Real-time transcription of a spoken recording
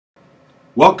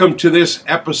Welcome to this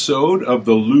episode of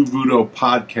the Vuto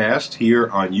podcast here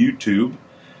on YouTube.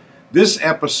 This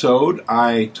episode,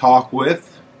 I talk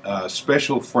with a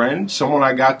special friend, someone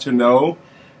I got to know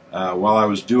while I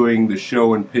was doing the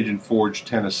show in Pigeon Forge,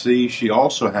 Tennessee. She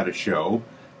also had a show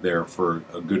there for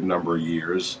a good number of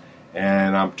years.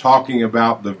 And I'm talking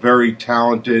about the very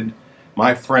talented,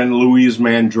 my friend Louise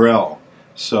Mandrell.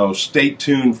 So stay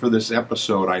tuned for this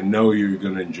episode. I know you're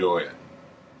going to enjoy it.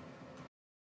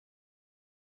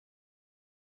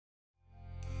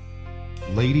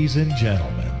 Ladies and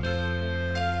gentlemen,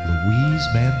 Louise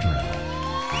Mandrell.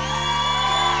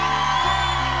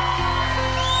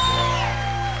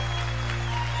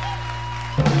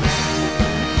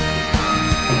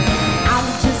 I'm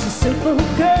just a simple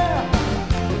girl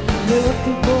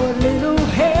looking for a little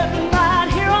heaven right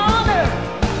here on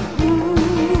earth.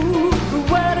 Ooh, for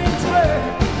what it's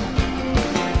worth.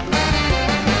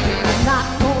 I'm not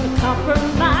gonna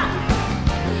compromise.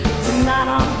 Tonight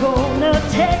I'm gonna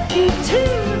take you to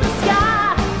the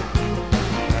sky.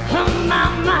 Oh my.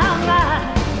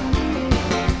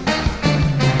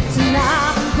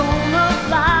 Tonight I'm gonna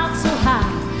fly so high.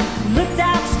 Look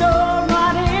that storm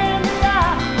right in the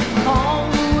eye. On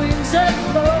the wings that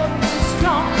blow so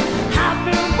strong. I've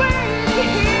been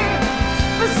waiting here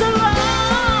for so long.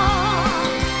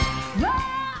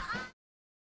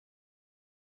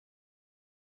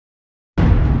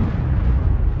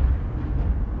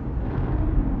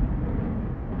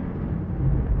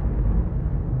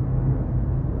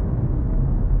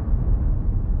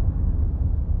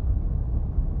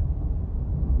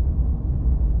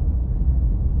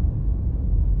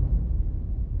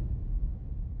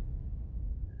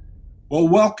 Well,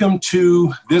 welcome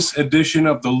to this edition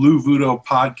of the Vuto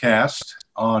podcast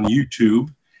on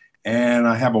YouTube. And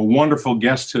I have a wonderful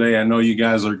guest today I know you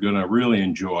guys are going to really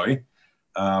enjoy.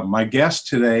 My guest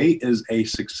today is a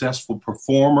successful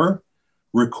performer,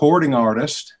 recording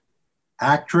artist,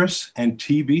 actress, and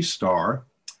TV star.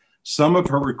 Some of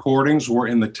her recordings were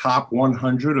in the top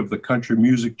 100 of the country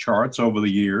music charts over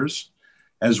the years,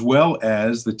 as well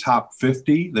as the top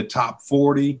 50, the top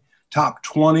 40, top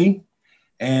 20,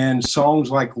 and songs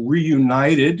like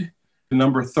Reunited,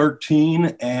 number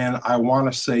 13, and I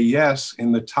Want to Say Yes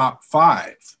in the top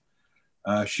 5.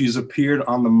 She's appeared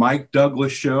on The Mike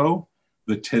Douglas Show,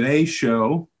 The Today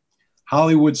Show,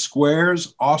 Hollywood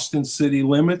Squares, Austin City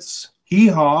Limits, Hee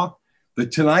Haw, The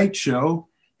Tonight Show,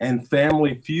 and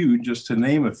Family Feud, just to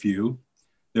name a few.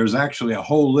 There's actually a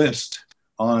whole list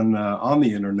on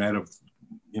the internet of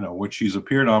what she's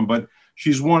appeared on, but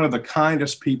she's one of the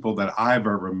kindest people that I've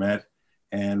ever met.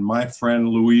 And my friend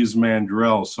Louise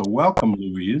Mandrell. So welcome,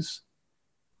 Louise,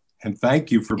 and thank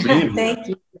you for being here. Thank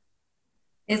you.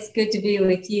 It's good to be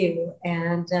with you,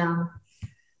 and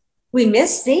we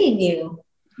miss seeing you.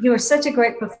 You are such a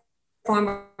great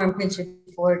performer in Pigeon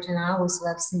Forge, and I always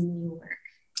love seeing you work.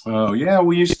 Oh yeah,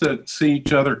 we used to see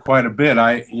each other quite a bit.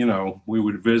 We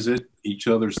would visit each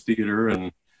other's theater,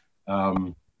 and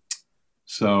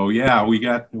so yeah, we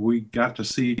got to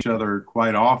see each other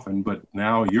quite often, but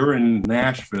now you're in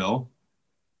Nashville,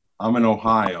 I'm in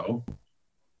Ohio,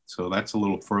 so that's a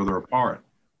little further apart.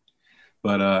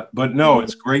 But no,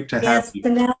 it's great to have you.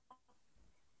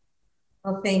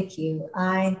 Well, thank you.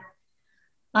 I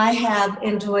have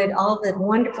enjoyed all the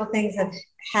wonderful things I've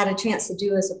had a chance to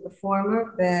do as a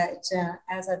performer, but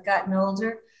as I've gotten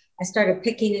older, I started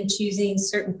picking and choosing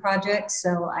certain projects,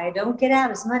 so I don't get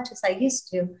out as much as I used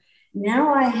to.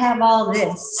 Now I have all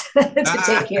this to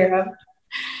take care of.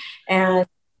 And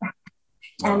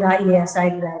yes, I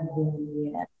love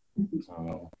doing it.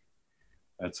 Oh,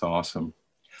 that's awesome.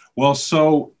 Well,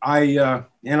 so I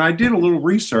did a little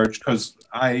research because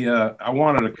I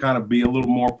wanted to kind of be a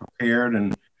little more prepared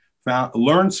and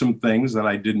learn some things that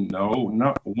I didn't know.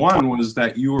 One was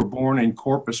that you were born in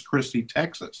Corpus Christi,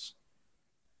 Texas.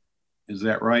 Is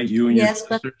that right? You and your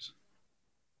sisters?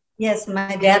 Yes,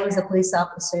 my dad was a police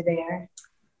officer there.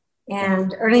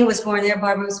 And Ernie was born there.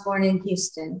 Barbara was born in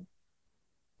Houston.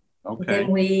 Okay.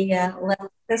 Then we left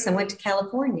this and went to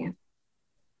California.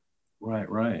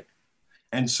 Right.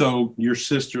 And so your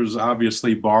sisters,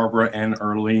 obviously, Barbara and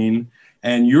Erlene,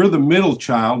 and you're the middle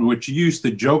child, which you used to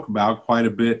joke about quite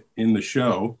a bit in the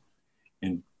show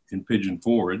in Pigeon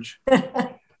Forge.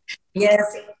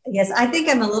 Yes. I think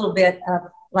I'm a little bit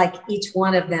like each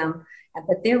one of them,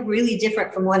 but they're really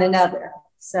different from one another.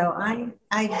 So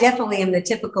I definitely am the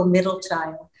typical middle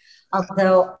child,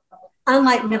 although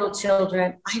unlike middle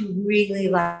children, I really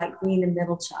like being a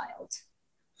middle child.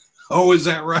 Oh, is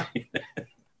that right?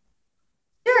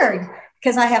 Sure,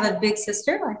 because I have a big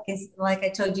sister, like I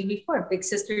told you before, a big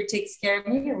sister who takes care of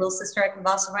me, a little sister I can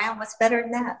boss around. What's better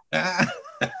than that?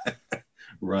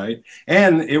 Right.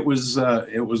 And it was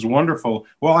wonderful.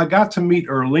 Well, I got to meet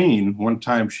Earlene one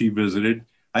time she visited.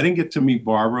 I didn't get to meet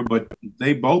Barbara, but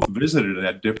they both visited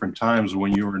at different times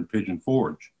when you were in Pigeon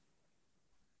Forge.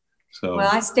 So, well,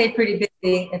 I stayed pretty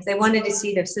busy. If they wanted to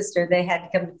see their sister, they had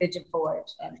to come to Pigeon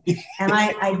Forge. And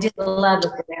I did love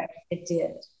it there. It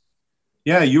did.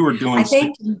 yeah, you were doing. I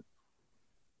think.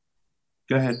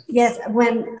 Go ahead. Yes,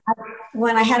 when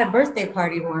I had a birthday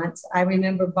party once, I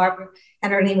remember Barbara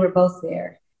and Ernie were both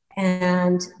there.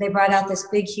 And they brought out this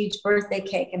big, huge birthday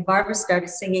cake. And Barbara started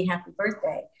singing happy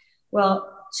birthday.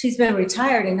 Well, she's been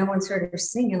retired and no one's heard her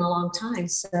sing in a long time.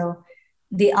 So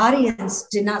the audience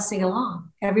did not sing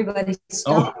along. Everybody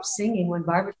stopped singing when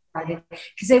Barbara started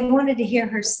because they wanted to hear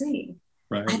her sing.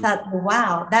 Right. I thought,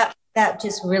 wow, that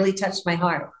just really touched my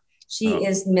heart. She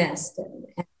is missed. And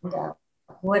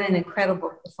what an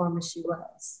incredible performer she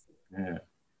was. Yeah.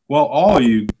 Well,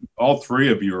 all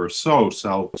three of you are so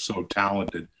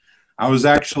talented. I was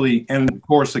actually, and of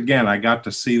course, again, I got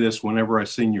to see this whenever I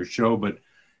seen your show, but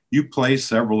you play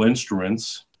several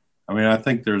instruments. I mean, I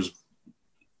think there's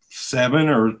 7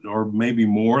 or maybe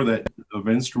more of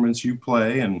instruments you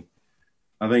play. And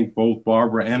I think both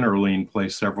Barbara and Earlene play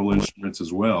several instruments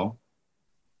as well.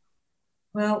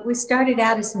 Well, we started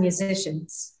out as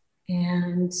musicians,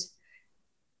 and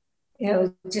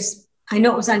I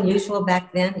know it was unusual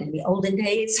back then in the olden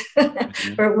days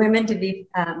for women to be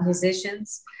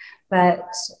musicians, but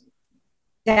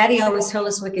Daddy always told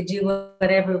us we could do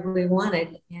whatever we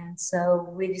wanted. And so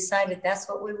we decided that's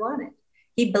what we wanted.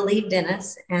 He believed in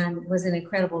us and was an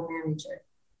incredible manager.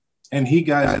 And he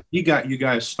got you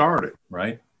guys started,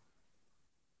 right?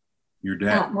 Your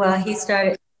dad. Well, he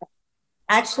started.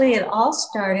 Actually, it all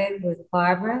started with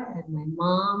Barbara and my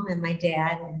mom and my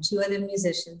dad and 2 other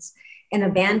musicians in a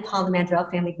band called the Mandrell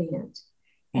Family Band.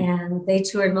 And they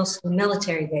toured mostly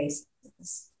military bases.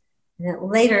 And then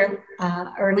later,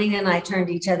 Earlene and I turned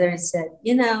to each other and said,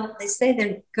 they say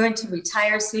they're going to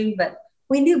retire soon, but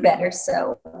we knew better.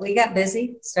 So we got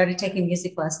busy, started taking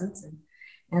music lessons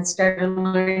and started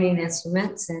learning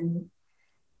instruments and,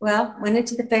 well, went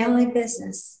into the family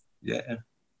business. Yeah.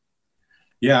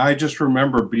 Yeah, I just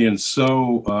remember being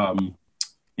so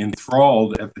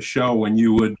enthralled at the show when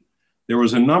there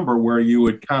was a number where you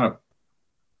would kind of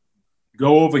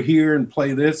go over here and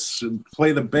play this and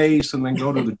play the bass and then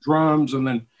go to the drums. And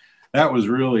then that was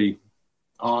really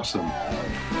awesome.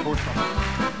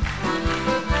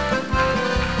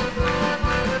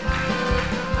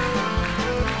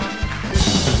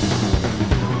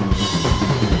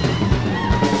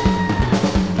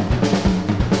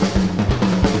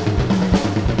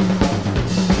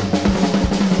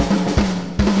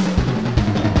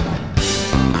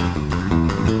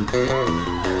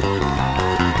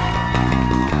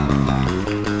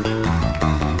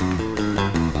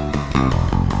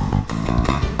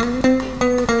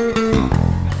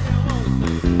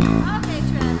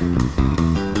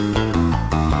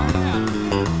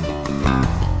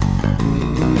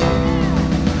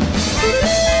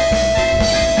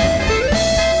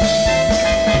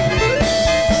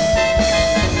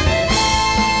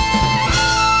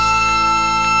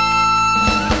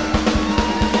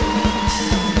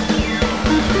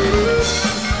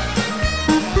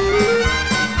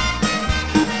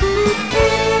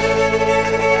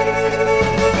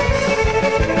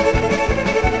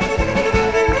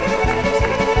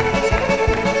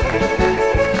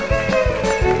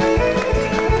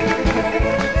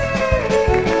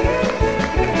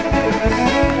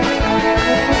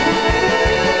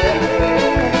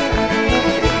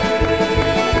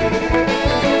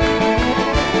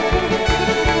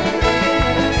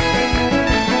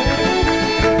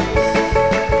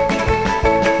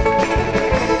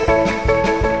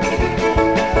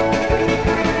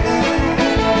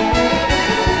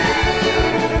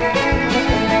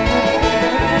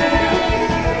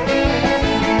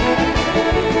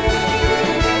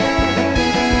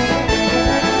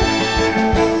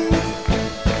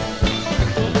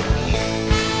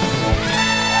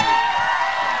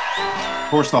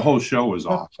 Of course, the whole show was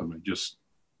awesome.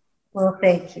 Well,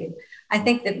 thank you. I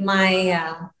think that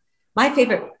my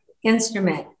favorite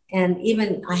instrument, and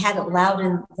even I had it loud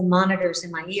in the monitors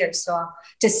in my ears, so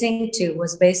to sing to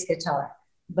was bass guitar.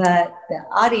 But the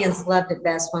audience loved it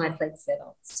best when I played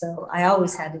fiddle, so I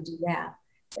always had to do that.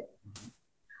 But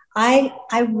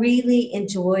I really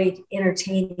enjoyed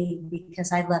entertaining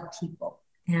because I love people,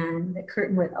 and the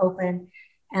curtain would open,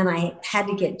 and I had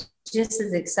to get just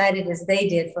as excited as they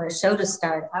did for a show to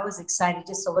start. I was excited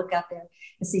just to look out there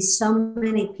and see so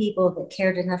many people that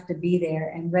cared enough to be there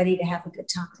and ready to have a good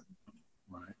time.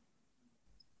 Right.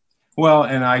 Well,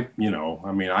 and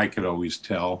I could always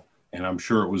tell and I'm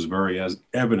sure it was very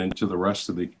evident to the rest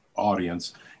of the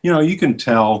audience. You know, you can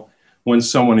tell when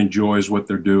someone enjoys what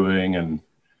they're doing and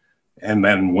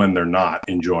then when they're not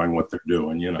enjoying what they're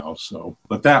doing, you know, so,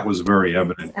 but that was very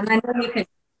evident. And I know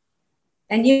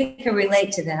you can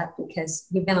relate to that because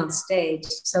you've been on stage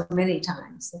so many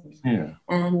times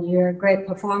and you're a great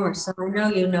performer. So I know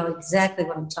you know exactly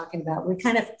what I'm talking about. We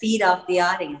kind of feed off the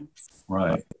audience.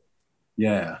 Right.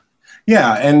 Yeah.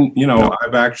 Yeah. And, you know,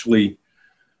 I've actually,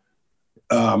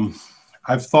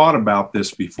 I've thought about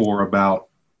this before about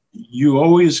you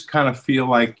always kind of feel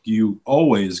like you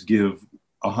always give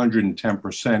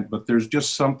 110%, but there's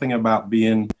just something about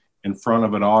being in front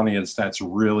of an audience that's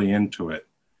really into it,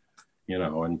 you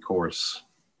know, and of course,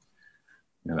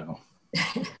 you know,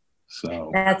 so.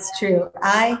 That's true.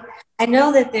 I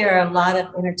know that there are a lot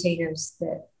of entertainers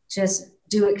that just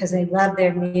do it because they love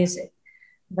their music,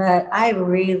 but I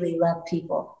really love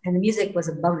people, and the music was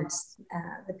a bonus.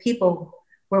 The people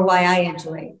were why I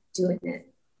enjoy doing it.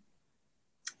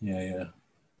 Yeah.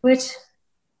 Which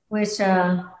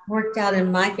worked out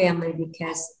in my family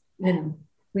because, you know,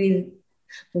 we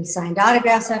signed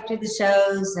autographs after the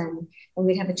shows and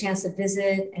we'd have a chance to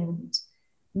visit. And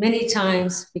many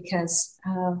times, because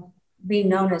being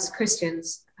known as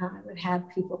Christians, I would have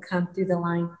people come through the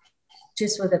line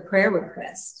just with a prayer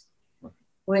request,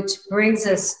 which brings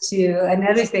us to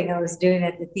another thing I was doing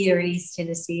at the Theater East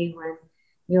Tennessee when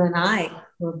you and I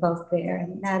were both there.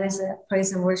 And that is a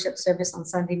praise and worship service on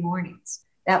Sunday mornings.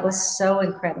 That was so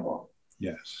incredible.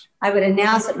 Yes. I would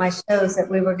announce at my shows that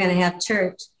we were going to have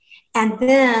church. And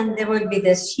then there would be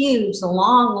this huge,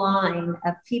 long line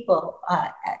of people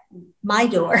at my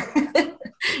door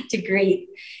to greet.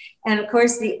 And of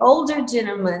course, the older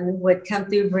gentlemen would come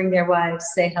through, bring their wives,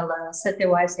 say hello, set their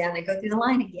wives down, and go through the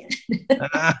line again.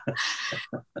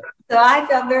 So I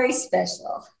felt very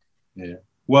special. Yeah.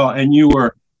 Well, and you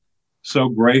were so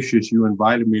gracious. You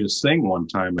invited me to sing one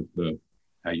time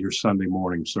at your Sunday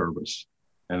morning service.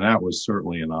 And that was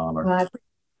certainly an honor.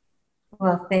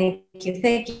 Well, thank you.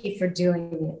 Thank you for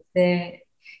doing it.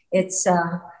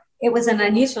 It was an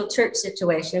unusual church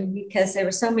situation because there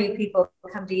were so many people who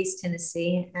come to East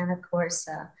Tennessee. And of course,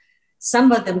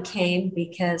 some of them came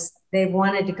because they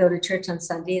wanted to go to church on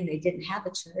Sunday and they didn't have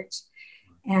a church.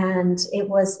 And it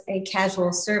was a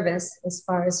casual service as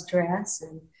far as dress.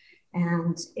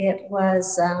 And it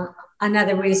was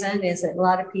another reason is that a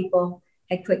lot of people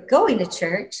had quit going to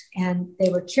church and they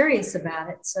were curious about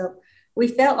it. So we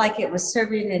felt like it was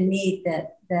serving a need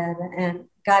that and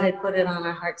God had put it on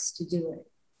our hearts to do it.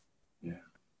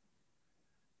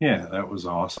 Yeah, that was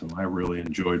awesome. I really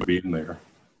enjoyed being there.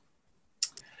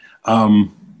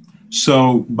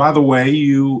 So, by the way,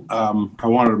 I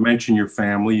wanted to mention your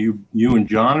family. You and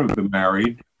John have been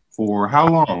married for how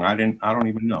long? I don't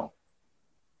even know.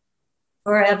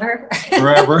 Forever.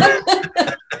 Forever.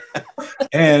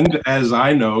 And as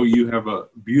I know, you have a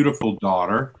beautiful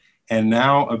daughter and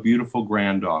now a beautiful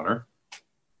granddaughter.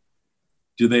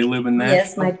 Do they live in Nashville?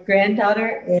 Yes, my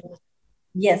granddaughter is.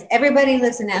 Yes, everybody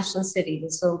lives in Ashland City,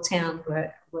 this little town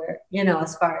where you know,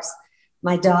 as far as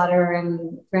my daughter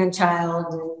and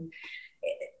grandchild and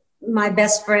my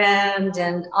best friend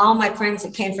and all my friends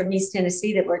that came from East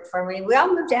Tennessee that worked for me, we all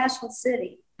moved to Ashland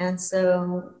City. And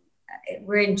so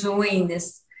we're enjoying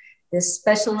this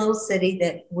special little city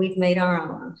that we've made our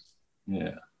own.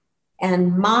 Yeah.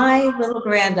 And my little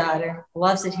granddaughter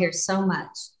loves it here so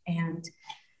much. And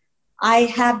I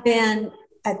have been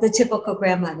the typical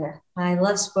grandmother. I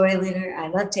love spoiling her. I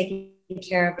love taking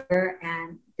care of her.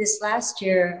 And this last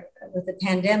year with the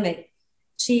pandemic,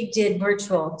 she did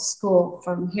virtual school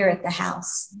from here at the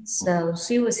house. So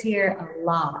she was here a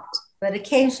lot, but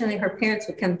occasionally her parents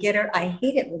would come get her. I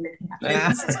hate it when that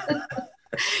happens.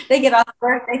 They get off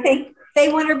work. They think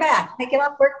they want her back. They get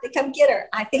off work. They come get her.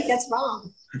 I think that's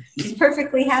wrong. She's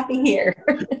perfectly happy here.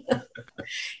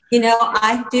 You know,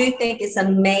 I do think it's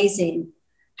amazing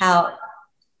how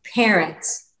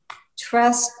parents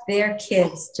trust their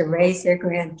kids to raise their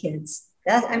grandkids.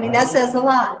 That says a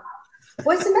lot.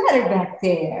 What's the matter back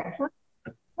there?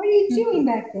 What are you doing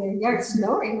back there? You're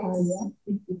snoring, are you?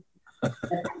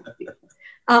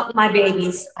 My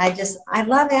babies. I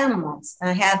love animals.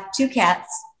 I have 2 cats.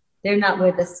 They're not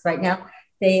with us right now.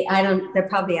 They're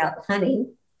probably out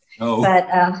hunting. Oh.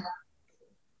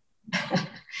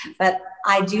 But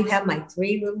I do have my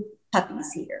 3 little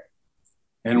puppies here.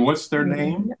 And what's their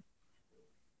name?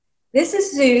 This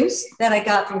is Zeus that I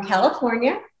got from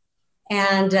California.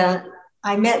 And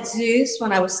I met Zeus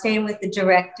when I was staying with the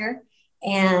director.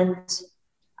 And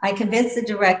I convinced the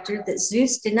director that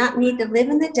Zeus did not need to live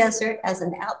in the desert as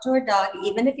an outdoor dog,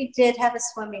 even if he did have a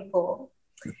swimming pool.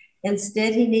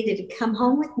 Instead, he needed to come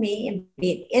home with me and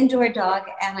be an indoor dog.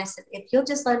 And I said, if you'll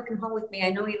just let him come home with me,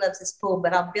 I know he loves his pool,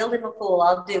 but I'll build him a pool.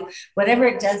 I'll do whatever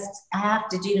it does I have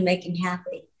to do to make him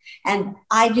happy. And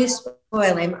I do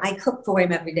spoil him. I cook for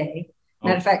him every day.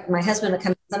 Matter of fact, my husband will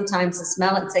come sometimes and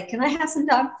smell it and say, can I have some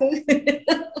dog food?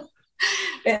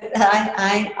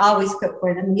 I always cook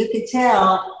for them. You can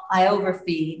tell I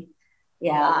overfeed.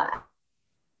 Yeah.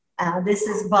 This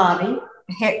is Bobby,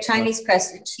 Chinese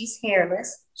crested. She's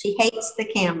hairless. She hates the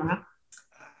camera.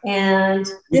 And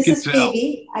this is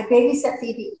Phoebe. I babysit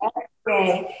Phoebe every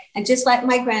day. And just like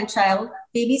my grandchild,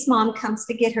 Phoebe's mom comes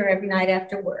to get her every night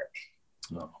after work.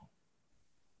 Oh,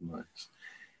 nice.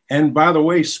 And by the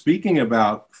way, speaking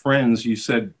about friends, you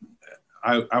said,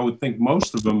 I would think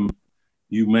most of them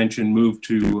you mentioned moved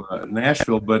to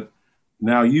Nashville, but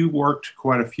now you worked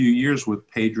quite a few years with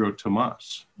Pedro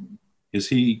Tomas. Is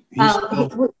he?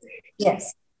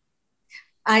 Yes.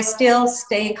 I still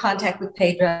stay in contact with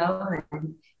Pedro,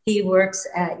 and he works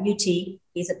at UT.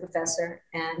 He's a professor,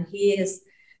 and he's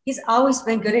always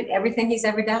been good at everything he's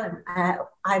ever done.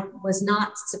 I was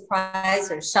not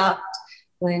surprised or shocked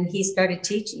when he started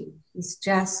teaching. He's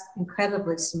just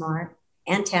incredibly smart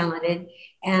and talented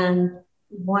and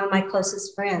one of my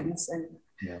closest friends. And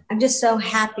I'm just so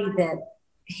happy that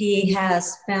he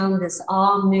has found this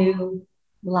all new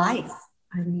life.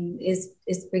 I mean,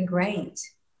 it's been great.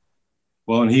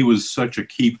 Well, and he was such a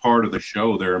key part of the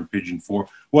show there in Pigeon Forge.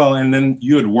 Well, and then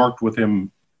you had worked with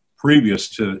him previous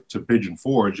to Pigeon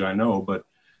Forge, I know, but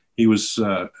he was,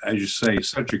 as you say,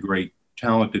 such a great,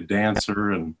 talented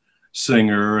dancer and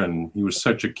singer, and he was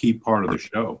such a key part of the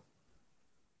show.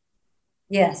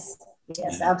 Yes,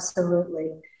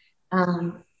 absolutely.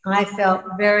 I felt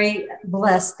very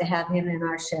blessed to have him in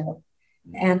our show.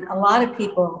 And a lot of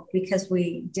people, because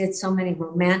we did so many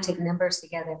romantic numbers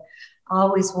together,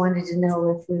 always wanted to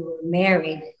know if we were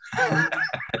married.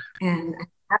 And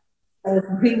if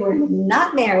we were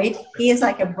not married, he is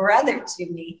like a brother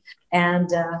to me. And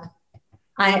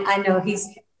I know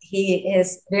he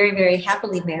is very, very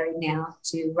happily married now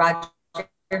to Roger,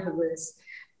 who is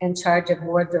in charge of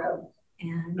wardrobe.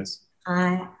 And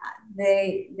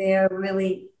they are a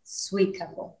really sweet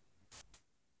couple.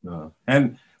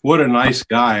 And what a nice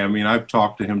guy. I mean, I've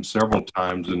talked to him several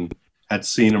times and had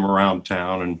seen him around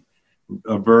town, and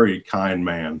a very kind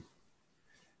man.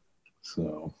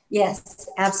 So yes,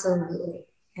 absolutely.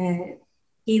 And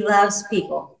he loves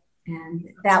people, and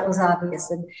that was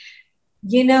obvious. And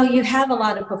you know, you have a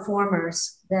lot of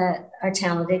performers that are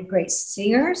talented, great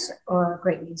singers or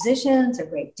great musicians or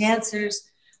great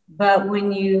dancers. But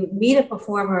when you meet a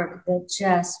performer that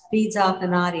just feeds off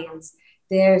an audience,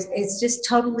 it's just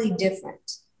totally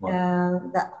different.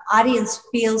 Wow. The audience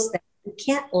feels that. You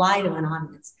can't lie to an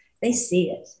audience. They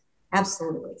see it,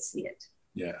 absolutely see it.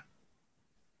 Yeah,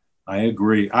 I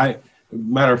agree.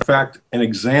 Matter of fact, an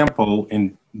example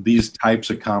in these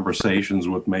types of conversations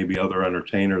with maybe other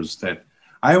entertainers that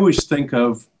I always think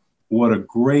of what a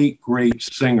great, great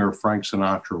singer Frank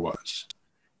Sinatra was.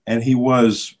 And he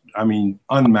was, I mean,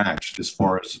 unmatched as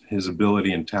far as his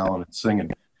ability and talent in singing.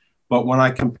 But when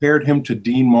I compared him to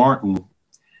Dean Martin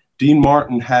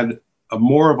had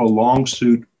more of a long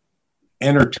suit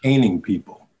entertaining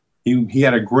people. He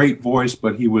had a great voice,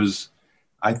 but he was,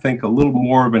 I think, a little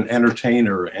more of an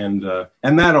entertainer, and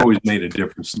that always made a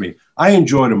difference to me. I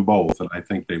enjoyed them both, and I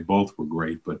think they both were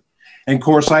great. And of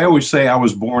course, I always say I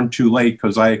was born too late,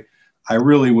 because I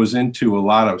really was into a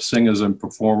lot of singers and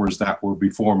performers that were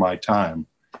before my time,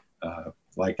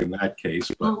 like in that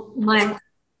case. But well,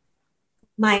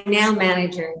 my now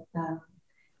manager,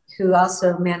 who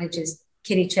also manages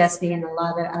Kitty Chesney and a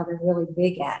lot of other really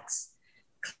big acts,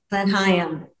 Clint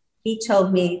Hyam, he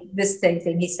told me this same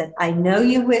thing. He said, I know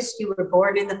you wished you were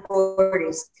born in the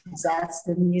 40s because that's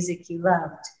the music you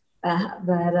loved.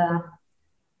 But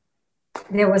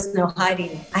there was no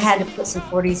hiding it. I had to put some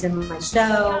 40s in my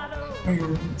show,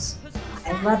 and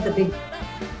I love the big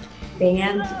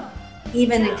band,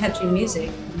 even in country music.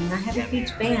 I mean, I have a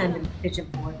huge band in Pigeon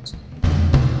Forge.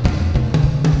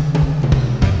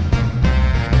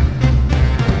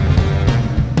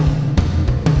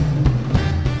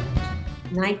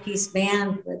 Nine-piece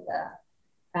band with,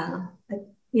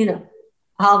 you know,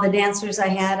 all the dancers I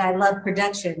had. I love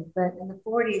production, but in the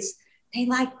 40s, they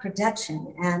like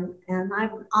production, and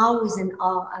I'm always in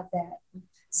awe of that.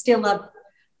 Still love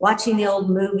watching the old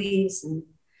movies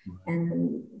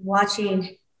and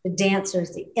watching the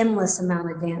dancers, the endless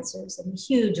amount of dancers and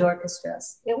huge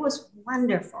orchestras. It was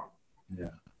wonderful.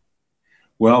 Yeah.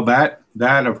 Well, that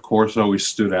of course always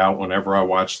stood out whenever I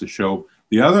watched the show.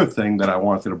 The other thing that I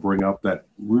wanted to bring up that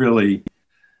really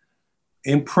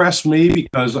impressed me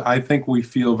because I think we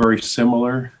feel very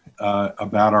similar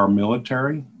about our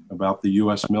military, about the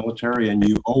U.S. military, and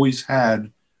you always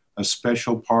had a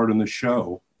special part in the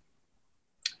show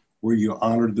where you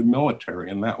honored the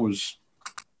military, and that was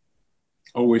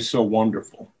always so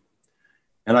wonderful.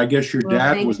 And I guess your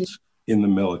dad was in the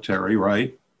military,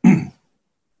 right?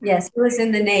 Yes, he was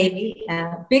in the Navy,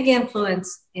 big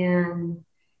influence in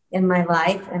my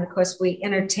life. And of course, we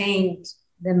entertained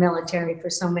the military for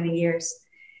so many years.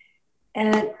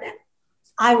 And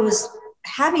I was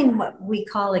having what we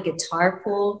call a guitar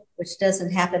pool, which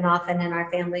doesn't happen often in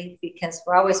our family because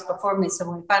we're always performing. So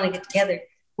when we finally get together,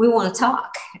 we want to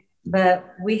talk. But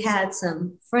we had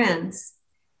some friends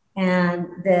and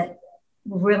that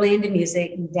were really into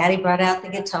music. And Daddy brought out the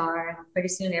guitar, and pretty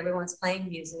soon everyone's playing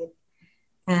music.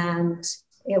 And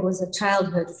it was a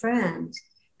childhood friend,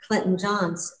 Clinton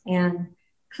Johns. And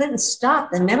Clinton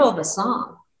stopped in the middle of a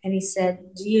song and he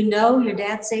said, "Do you know your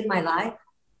dad saved my life?"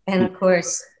 And of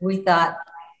course, we thought,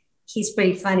 he's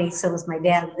pretty funny, so was my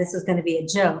dad. This is going to be a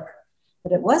joke.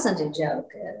 But it wasn't a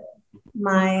joke.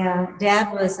 My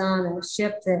dad was on a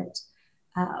ship that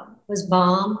was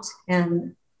bombed,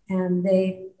 and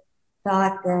they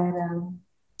thought that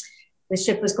the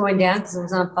ship was going down because it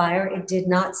was on fire. It did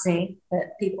not sink,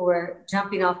 but people were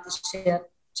jumping off the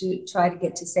ship to try to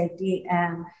get to safety.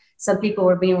 And some people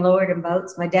were being lowered in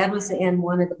boats. My dad was in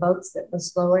one of the boats that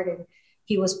was lowered, and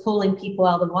he was pulling people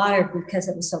out of the water because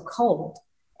it was so cold.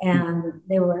 And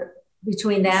they were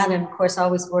between that and, of course,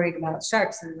 always worried about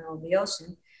sharks in the middle of the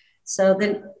ocean. So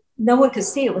then no one could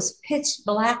see. It was pitch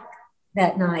black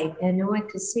that night, and no one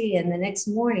could see. And the next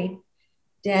morning,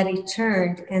 Daddy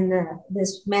turned, and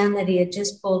this man that he had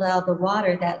just pulled out of the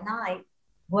water that night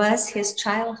was his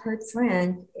childhood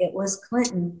friend. It was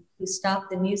Clinton, who stopped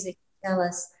the music to tell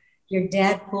us, "Your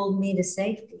dad pulled me to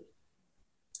safety."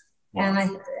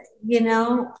 And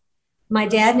my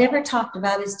dad never talked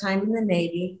about his time in the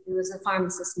Navy. He was a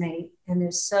pharmacist mate, and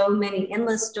there's so many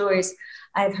endless stories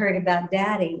I've heard about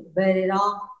Daddy, but it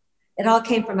all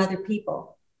came from other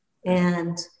people.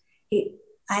 And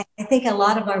I think a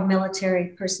lot of our military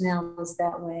personnel is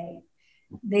that way.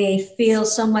 They feel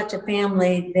so much a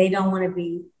family, they don't want to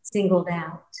be singled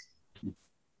out.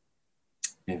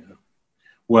 Yeah.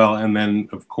 Well, and then,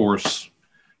 of course,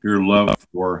 your love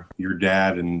for your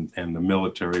dad and the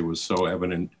military was so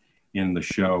evident in the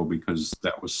show, because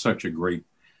that was such a great,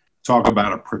 talk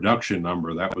about a production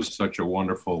number. That was such a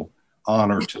wonderful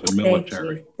honor to the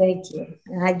military. Thank you.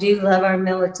 And I do love our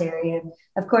military. And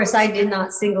of course, I did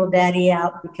not single Daddy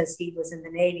out because he was in the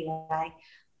Navy.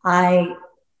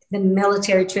 The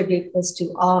military tribute was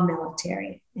to all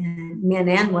military, and men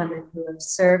and women who have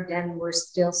served and were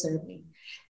still serving.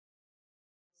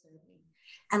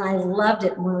 And I loved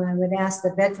it when I would ask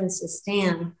the veterans to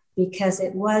stand, because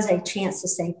it was a chance to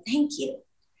say thank you.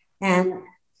 And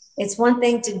it's one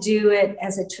thing to do it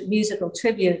as a musical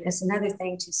tribute. It's another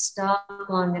thing to stop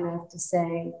long enough to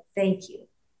say thank you.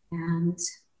 And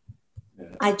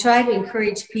I try to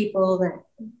encourage people that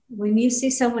when you see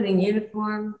someone in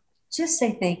uniform, just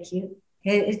say thank you.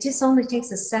 It just only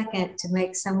takes a second to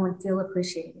make someone feel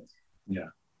appreciated.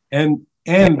 Yeah. And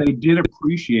they did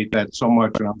appreciate that so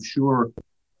much. And I'm sure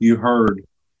you heard,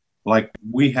 like,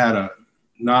 we had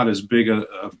not as big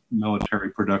a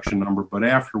military production number, but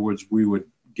afterwards we would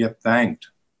get thanked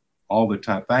all the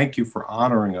time. Thank you for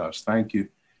honoring us. Thank you.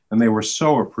 And they were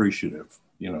so appreciative,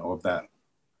 of that,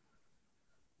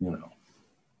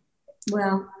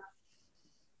 Well,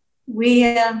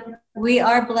 we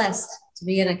are blessed to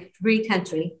be in a free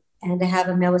country and to have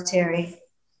a military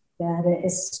that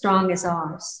is strong as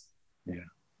ours. Yeah.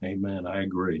 Amen. I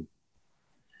agree.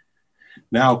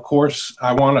 Now, of course,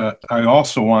 I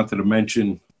also wanted to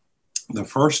mention the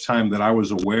first time that I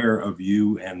was aware of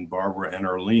you and Barbara and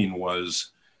Arlene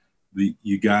was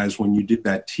you guys, when you did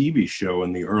that TV show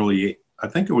in the early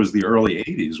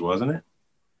 80s, wasn't it?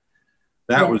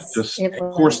 That was just,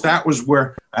 of course, that was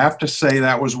where, I have to say,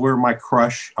 that was where my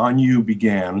crush on you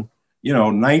began.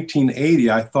 1980,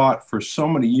 I thought for so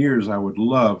many years I would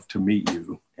love to meet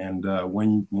you. And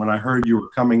when I heard you were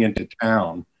coming into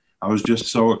town, I was just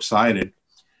so excited.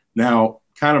 Now,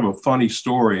 kind of a funny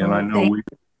story, and I know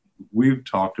we've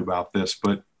talked about this,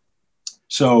 but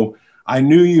so I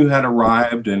knew you had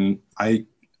arrived, and I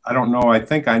don't know, I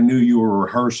think I knew you were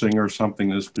rehearsing or something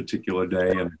this particular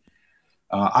day, and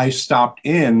I stopped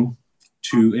in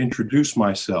to introduce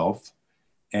myself,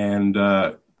 and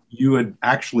you had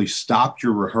actually stopped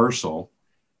your rehearsal,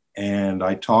 and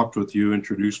I talked with you,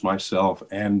 introduced myself,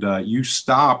 and you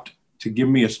stopped to give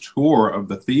me a tour of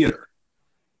the theater,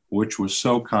 which was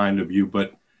so kind of you.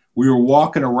 But we were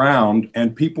walking around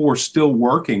and people were still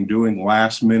working, doing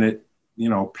last minute, you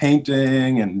know,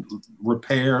 painting and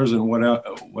repairs and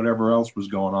whatever else was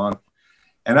going on.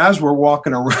 And as we're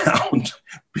walking around,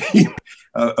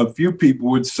 a few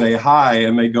people would say hi,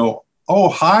 and they go, "Oh,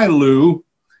 hi, Lou."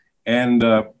 And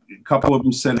a couple of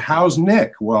them said, "How's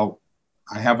Nick?" Well,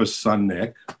 I have a son,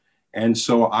 Nick. And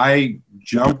so I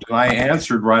jumped and I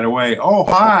answered right away, "Oh,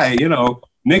 hi, you know,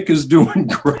 Nick is doing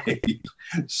great."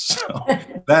 So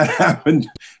that happened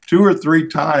 2 or 3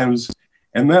 times.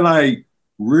 And then I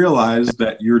realized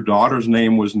that your daughter's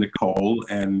name was Nicole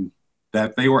and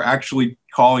that they were actually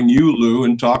calling you Lou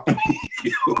and talking to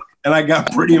you. And I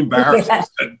got pretty embarrassed.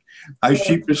 Yeah. I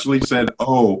sheepishly said,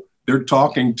 "Oh, they're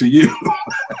talking to you."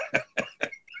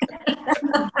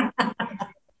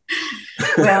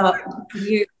 Well,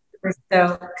 you were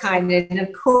so kind. And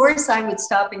of course, I would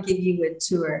stop and give you a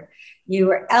tour. You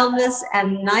were Elvis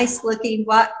and nice looking.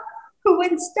 What? Who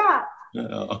wouldn't stop?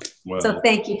 Oh, well. So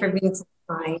thank you for being so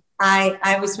kind.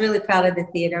 I was really proud of the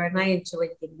theater, and I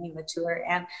enjoyed giving you a tour.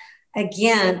 And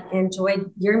again,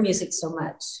 enjoyed your music so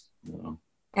much. Yeah.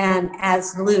 And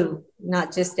as Lou,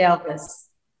 not just Elvis.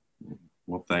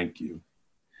 Well, thank you.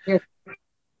 You're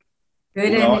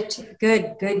good, well,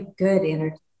 good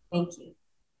entertainment. Thank you.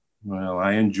 Well,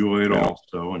 I enjoy it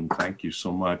also, and thank you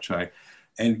so much.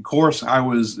 And of course,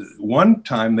 one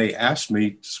time they asked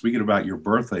me, speaking about your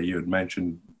birthday, you had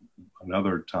mentioned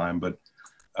another time, but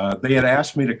they had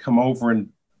asked me to come over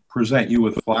and present you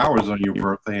with flowers on your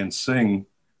birthday and sing.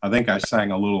 I think I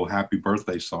sang a little happy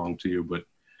birthday song to you, but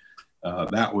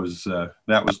that was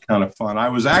kind of fun. I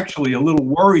was actually a little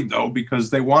worried though,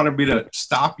 because they wanted me to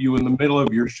stop you in the middle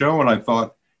of your show. And I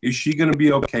thought, is she going to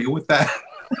be okay with that?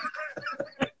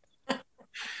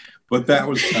 But that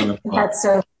was kind of fun. That's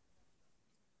so,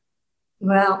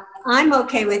 well, I'm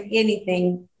okay with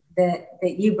anything that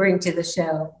you bring to the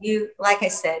show. You, like I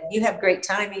said, you have great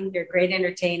timing. You're a great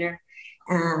entertainer,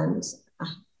 and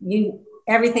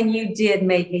everything you did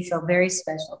made me feel very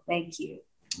special. Thank you.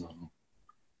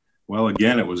 Well,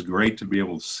 again, it was great to be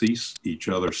able to see each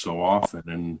other so often,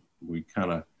 and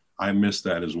I missed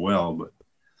that as well. But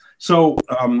so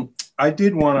I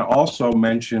did want to also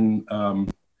mention,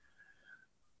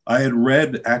 I had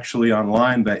read actually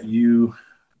online that you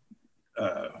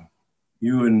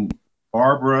and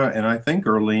Barbara, and I think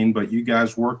Earlene, but you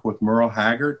guys work with Merle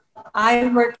Haggard? I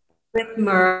worked with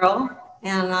Merle,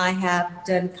 and I have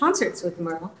done concerts with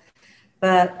Merle,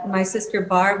 but my sister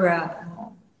Barbara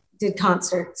did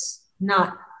concerts,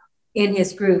 not in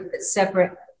his group, but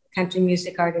separate country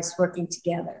music artists working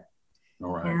together.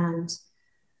 All right. And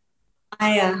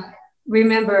I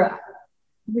remember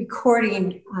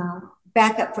recording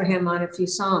backup for him on a few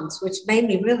songs, which made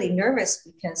me really nervous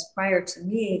because prior to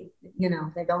me, you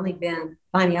know, there'd only been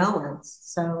Bonnie Owens.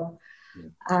 So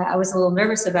I was a little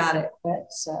nervous about it, but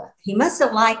he must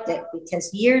have liked it,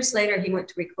 because years later he went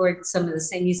to record some of the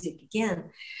same music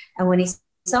again. And when he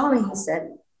saw me, he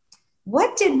said,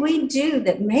 "What did we do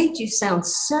that made you sound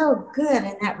so good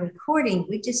in that recording?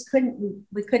 We just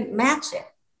couldn't match it."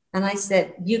 And I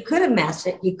said, "You could have matched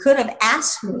it. You could have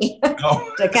asked me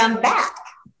to come back."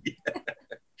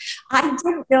 I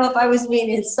didn't know if I was being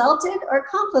insulted or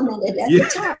complimented at the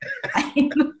time.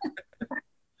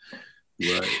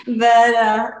 Right.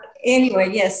 But anyway,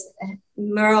 yes,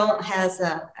 Merle has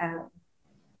a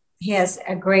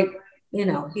great, you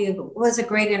know, he was a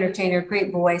great entertainer,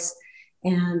 great voice,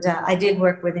 and I did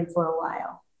work with him for a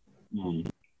while. Mm.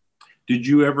 Did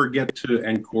you ever get to,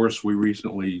 and of course we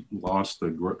recently lost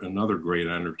another great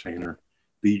entertainer,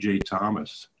 B.J.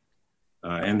 Thomas.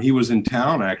 And he was in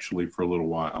town actually for a little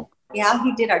while. Yeah,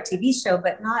 he did our TV show,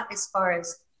 but not as far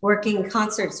as working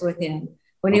concerts with him.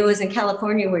 When he was in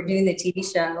California, we were doing the TV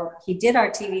show. He did our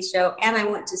TV show, and I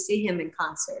went to see him in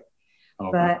concert.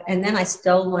 Okay. And then I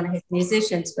stole one of his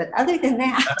musicians. But other than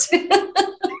that,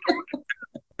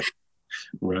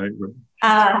 right.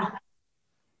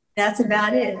 That's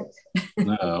about it.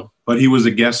 No, but he was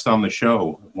a guest on the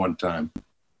show one time.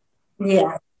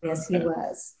 Yeah, yes, he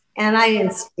was. And I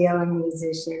didn't steal a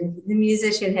musician. The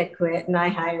musician had quit, and I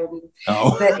hired him.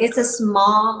 Oh. But it's a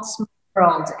small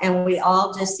world, and we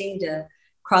all just seem to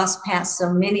cross paths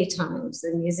so many times.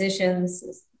 The musicians,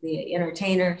 the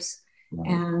entertainers,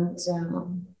 and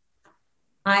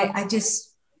I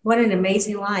just, what an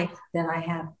amazing life that I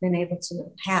have been able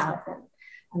to have,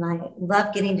 and I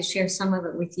love getting to share some of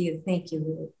it with you. Thank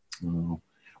you, Lou.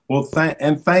 Well,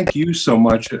 thank you so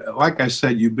much. Like I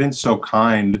said, you've been so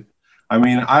kind. I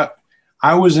mean,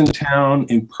 I was in town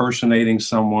impersonating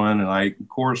someone, and of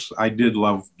course, I did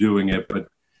love doing it. But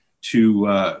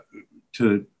to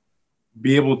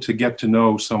be able to get to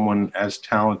know someone as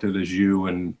talented as you,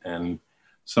 and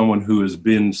someone who has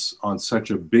been on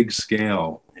such a big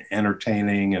scale,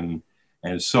 entertaining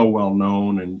and so well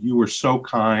known. And you were so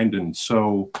kind and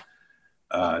so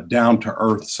down to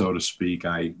earth, so to speak.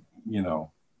 I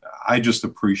just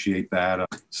appreciate that.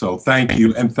 So thank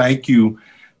you. And thank you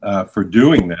for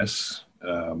doing this.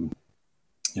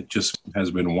 It just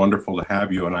has been wonderful to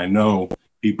have you. And I know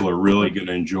people are really going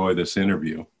to enjoy this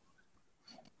interview.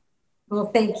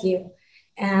 Well, thank you.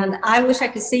 And I wish I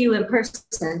could see you in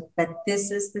person, but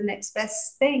this is the next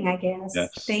best thing, I guess.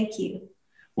 Yes. Thank you.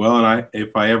 Well, and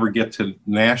if I ever get to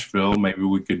Nashville, maybe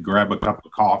we could grab a cup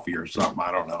of coffee or something.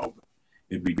 I don't know.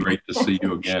 It'd be great to see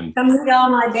you again. Come see all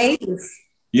my babies.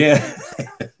 Yeah.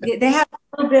 They have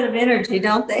a little bit of energy,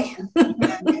 don't they?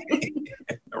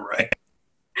 All right.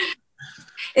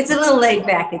 It's a little laid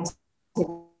back and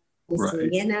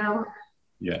Right. you know.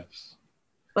 Yes.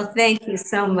 Well, thank you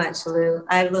so much, Lou.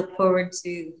 I look forward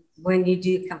to when you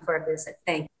do come for a visit.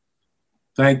 Thank you.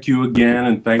 Thank you again,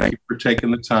 and thank you for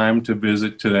taking the time to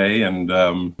visit today. And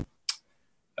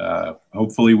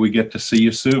hopefully we get to see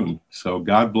you soon. So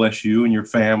God bless you and your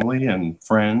family and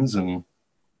friends, and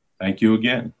thank you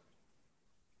again.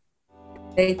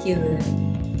 Thank you, Lou.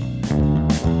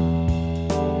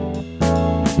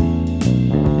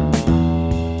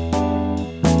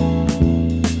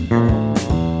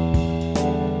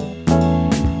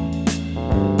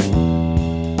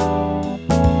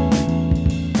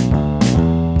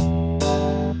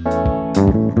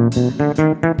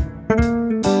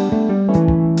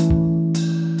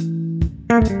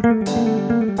 Thank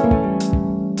you.